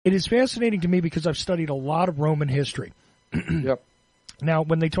It is fascinating to me because I've studied a lot of Roman history. Yep. Now,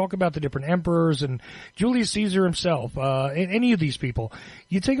 when they talk about the different emperors and Julius Caesar himself, any of these people,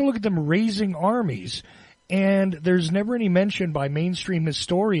 you take a look at them raising armies, and there's never any mention by mainstream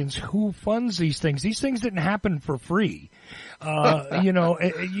historians who funds these things. These things didn't happen for free.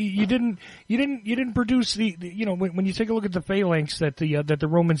 You didn't produce when you take a look at the phalanx that the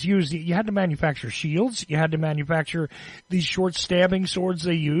Romans used, you had to manufacture shields, you had to manufacture these short stabbing swords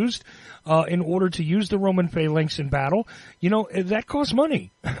they used, in order to use the Roman phalanx in battle. That cost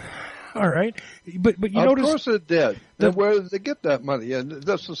money. All right. But you notice. Of course it did. And where did they get that money? And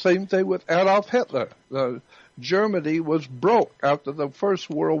that's the same thing with Adolf Hitler. Germany was broke. After the First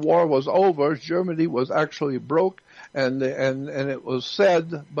World War was over, Germany was actually broke, and it was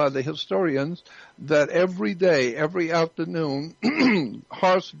said by the historians that every day, every afternoon,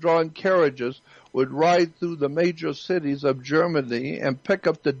 horse-drawn carriages would ride through the major cities of Germany and pick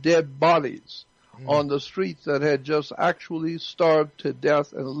up the dead bodies on the streets that had just actually starved to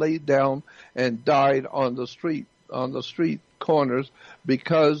death and laid down and died on the street corners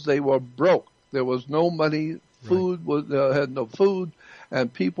because they were broke. There was no money, food had no food,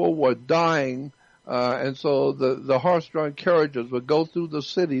 and people were dying. And so the horse-drawn carriages would go through the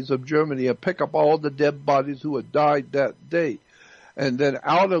cities of Germany and pick up all the dead bodies who had died that day. And then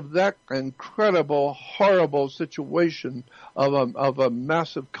out of that incredible, horrible situation of a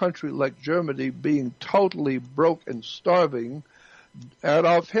massive country like Germany being totally broke and starving,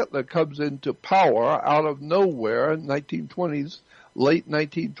 Adolf Hitler comes into power out of nowhere in late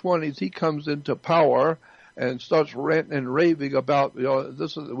 1920s. He comes into power and starts ranting and raving about,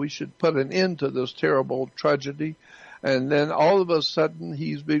 we should put an end to this terrible tragedy. And then all of a sudden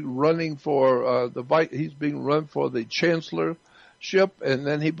he's being run for the chancellorship, and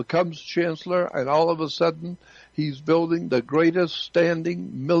then he becomes chancellor, and all of a sudden he's building the greatest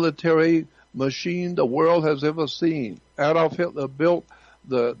standing military machine the world has ever seen. Adolf Hitler built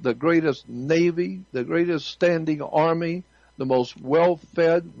the greatest navy, the greatest standing army, the most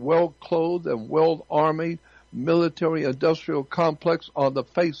well-fed, well-clothed, and well-armed military industrial complex on the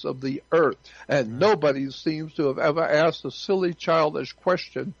face of the earth. And nobody seems to have ever asked a silly, childish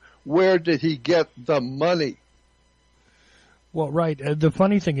question, where did he get the money? Well, right. The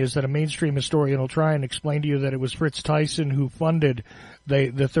funny thing is that a mainstream historian will try and explain to you that it was Fritz Tyson who funded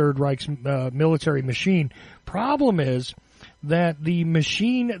the Third Reich's military machine. Problem is that the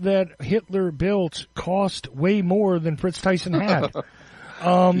machine that Hitler built cost way more than Fritz Tyson had.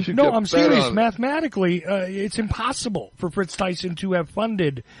 No, I'm serious. Mathematically, it's impossible for Fritz Tyson to have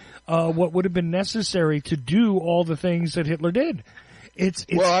funded what would have been necessary to do all the things that Hitler did. It's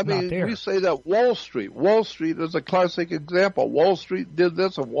not there. We say that Wall Street is a classic example. Wall Street did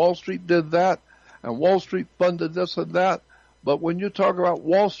this and Wall Street did that, and Wall Street funded this and that. But when you talk about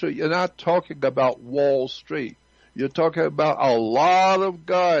Wall Street, you're not talking about Wall Street. You're talking about a lot of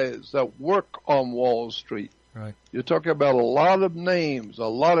guys that work on Wall Street. Right. You're talking about a lot of names, a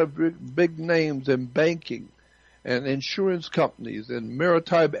lot of big names in banking and insurance companies and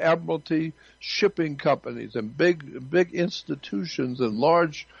maritime admiralty shipping companies and big institutions and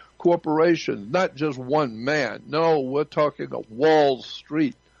large corporations, not just one man. No, we're talking of Wall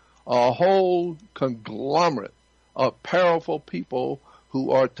Street, a whole conglomerate of powerful people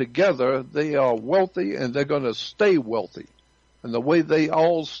who are together. They are wealthy and they're going to stay wealthy. And the way they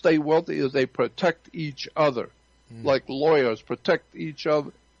all stay wealthy is they protect each other, like lawyers protect each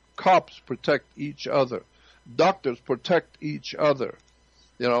other, cops protect each other, doctors protect each other.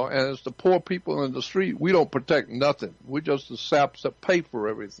 And as the poor people in the street, we don't protect nothing. We're just the saps that pay for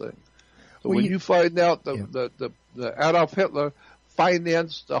everything. So when you find out the Adolf Hitler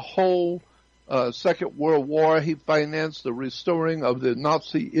financed the whole Second World War, he financed the restoring of the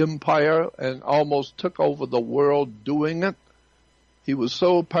Nazi Empire and almost took over the world doing it. He was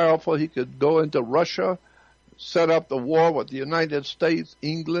so powerful he could go into Russia, set up the war with the United States,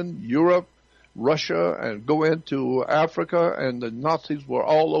 England, Europe, Russia, and go into Africa, and the Nazis were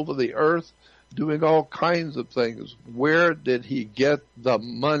all over the earth doing all kinds of things. Where did he get the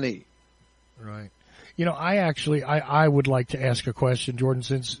money? Right. I would like to ask a question, Jordan,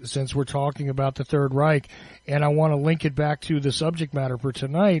 since we're talking about the Third Reich, and I want to link it back to the subject matter for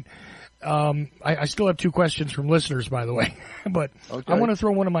tonight. I still have two questions from listeners, by the way, but okay. I want to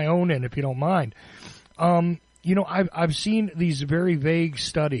throw one of my own in, if you don't mind. I've seen these very vague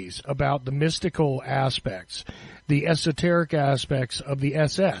studies about the mystical aspects, the esoteric aspects of the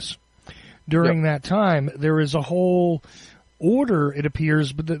SS. During that time, there is a whole order, it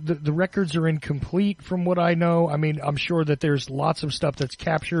appears, but the records are incomplete from what I know. I mean, I'm sure that there's lots of stuff that's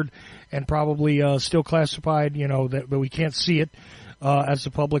captured and probably still classified, but we can't see it. as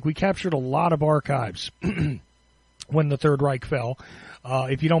the public. We captured a lot of archives when the Third Reich fell.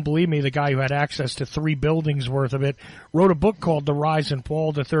 If you don't believe me, the guy who had access to 3 buildings worth of it wrote a book called The Rise and Fall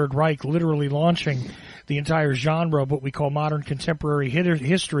of the Third Reich, literally launching the entire genre of what we call modern contemporary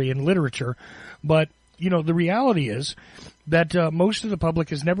history and literature. But, the reality is that most of the public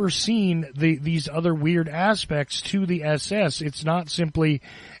has never seen these other weird aspects to the SS. It's not simply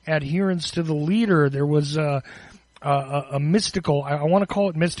adherence to the leader. There was a mystical, I want to call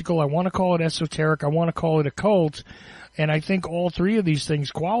it mystical, I want to call it esoteric, I want to call it occult, and I think all 3 of these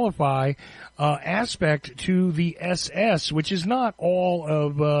things qualify aspect to the SS, which is not all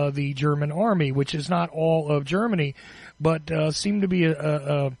of the German army, which is not all of Germany, but seem to be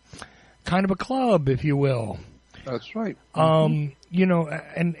a kind of a club, if you will. That's right. And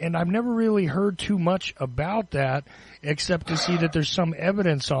I've never really heard too much about that, except to see that there's some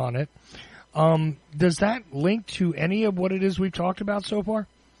evidence on it. Does that link to any of what it is we've talked about so far?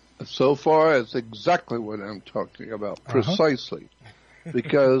 So far, it's exactly what I'm talking about, precisely.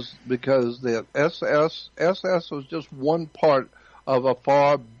 Because the SS was just one part of a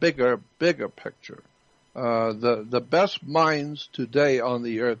far bigger picture. The best minds today on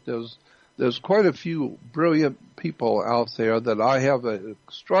the earth, there's quite a few brilliant people out there that I have an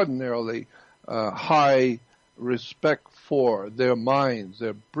extraordinarily high respect for. Their minds,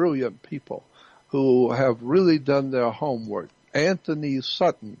 they're brilliant people who have really done their homework. Anthony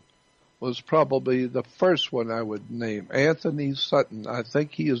Sutton was probably the first one I would name. Anthony Sutton. I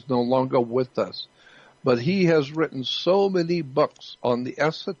think he is no longer with us. But he has written so many books on the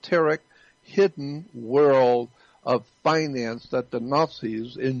esoteric, hidden world of finance that the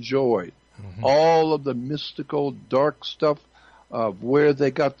Nazis enjoyed. Mm-hmm. All of the mystical, dark stuff of where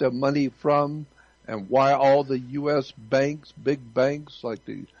they got their money from and why all the U.S. banks, big banks like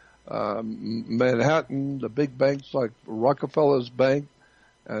the Manhattan, the big banks like Rockefeller's Bank,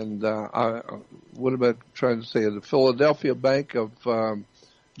 and what am I trying to say? The Philadelphia Bank of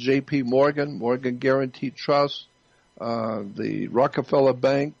J.P. Morgan Guaranty Trust, the Rockefeller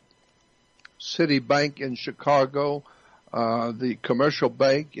Bank, Citibank in Chicago, the Commercial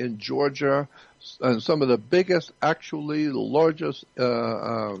Bank in Georgia, and some of the biggest, actually the largest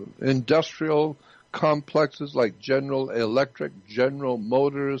industrial complexes like General Electric, General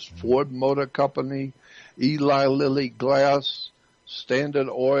Motors, Ford Motor Company, Eli Lilly Glass, Standard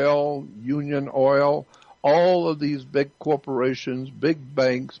Oil, Union Oil, all of these big corporations, big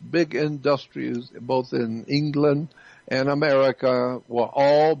banks, big industries, both in England and America, were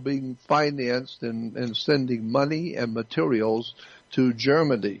all being financed and sending money and materials to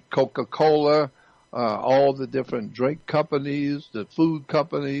Germany. Coca-Cola, all the different drink companies, the food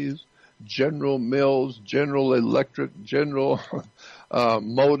companies, General Mills, General Electric, General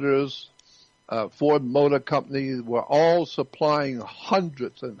Motors, Ford Motor Company were all supplying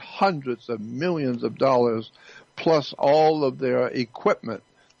hundreds and hundreds of millions of dollars, plus all of their equipment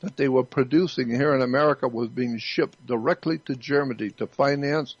that they were producing here in America was being shipped directly to Germany to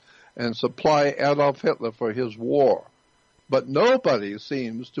finance and supply Adolf Hitler for his war. But nobody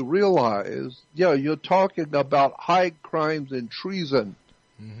seems to realize, you're talking about high crimes and treason.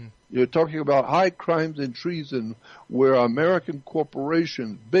 Mm-hmm. You're talking about high crimes and treason where American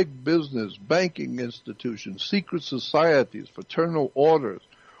corporations, big business, banking institutions, secret societies, fraternal orders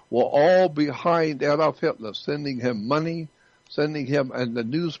were all behind Adolf Hitler, sending him money, sending him, and the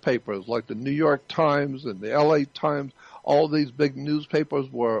newspapers like the New York Times and the LA Times, all these big newspapers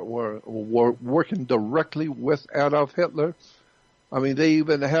were working directly with Adolf Hitler. I mean, they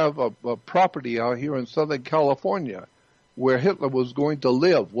even have a property out here in Southern California where Hitler was going to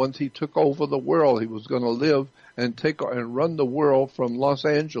live. Once he took over the world, he was going to live and run the world from Los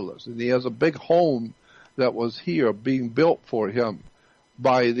Angeles. And he has a big home that was here being built for him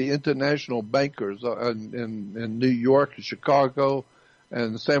by the international bankers in New York, Chicago,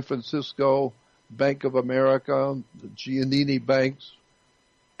 and San Francisco, Bank of America, the Giannini banks.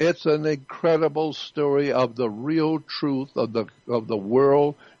 It's an incredible story of the real truth of the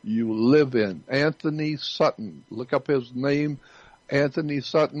world you live in. Anthony Sutton. Look up his name, Anthony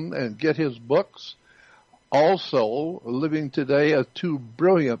Sutton, and get his books. Also, living today are 2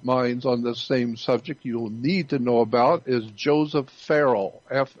 brilliant minds on the same subject you'll need to know about is Joseph Farrell,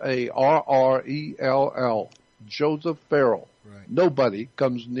 Farrell. Joseph Farrell. Right. Nobody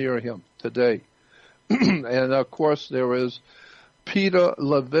comes near him today. And, of course, there is Peter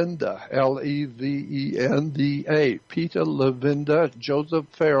Levenda, Levenda, Peter Levenda, Joseph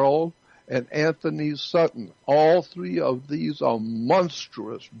Farrell, and Anthony Sutton. All 3 of these are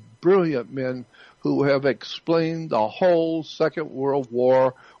monstrous, brilliant men who have explained the whole Second World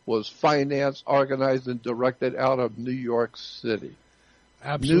War was financed, organized, and directed out of New York City.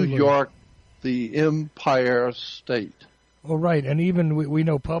 Absolutely. New York, the Empire State. Well, right, and even we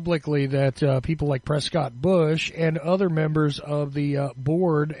know publicly that people like Prescott Bush and other members of the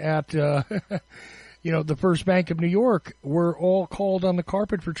board at, the First Bank of New York were all called on the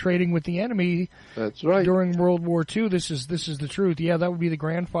carpet for trading with the enemy. That's right. During World War II. This is the truth. Yeah, that would be the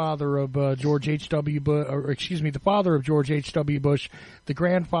grandfather of George H.W. Bush, or excuse me, the father of George H.W. Bush, the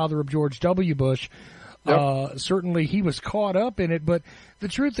grandfather of George W. Bush. Yep. Certainly he was caught up in it, but the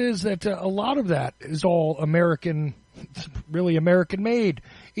truth is that a lot of that is all American, really American made.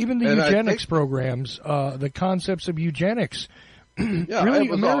 Even the eugenics programs, the concepts of eugenics, really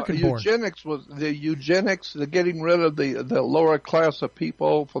American born. Eugenics was the getting rid of the lower class of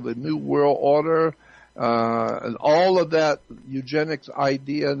people for the New World Order, and all of that eugenics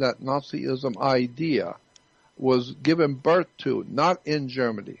idea, that Nazism idea, was given birth to, not in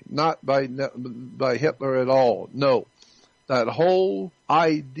Germany, not by Hitler at all. No, that whole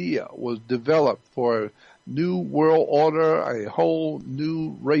idea was developed for a new world order, a whole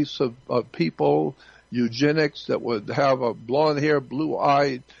new race of people, eugenics that would have a blonde hair, blue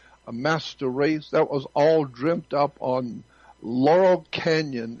eyed, a master race. That was all dreamt up on Laurel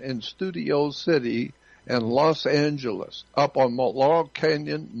Canyon in Studio City and Los Angeles, up on Laurel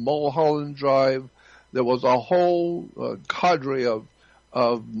Canyon, Mulholland Drive. There was a whole cadre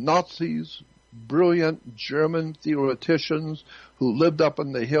of Nazis, brilliant German theoreticians who lived up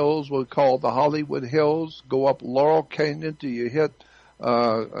in the hills, we call the Hollywood Hills. Go up Laurel Canyon till you hit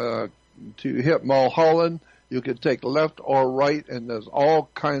Mulholland. You can take left or right, and there's all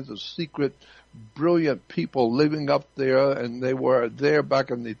kinds of secret, brilliant people living up there, and they were there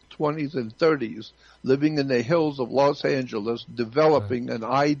back in the 20s and 30s, living in the hills of Los Angeles, developing an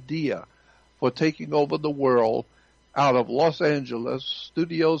idea for taking over the world out of Los Angeles,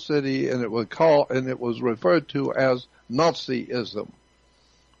 Studio City, and it was referred to as Nazism.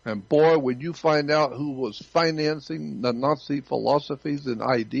 And boy, when you find out who was financing the Nazi philosophies and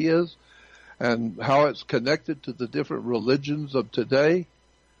ideas and how it's connected to the different religions of today,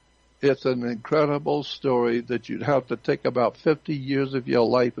 it's an incredible story that you'd have to take about 50 years of your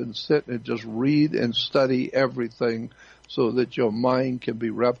life and sit and just read and study everything, so that your mind can be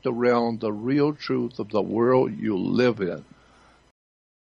wrapped around the real truth of the world you live in.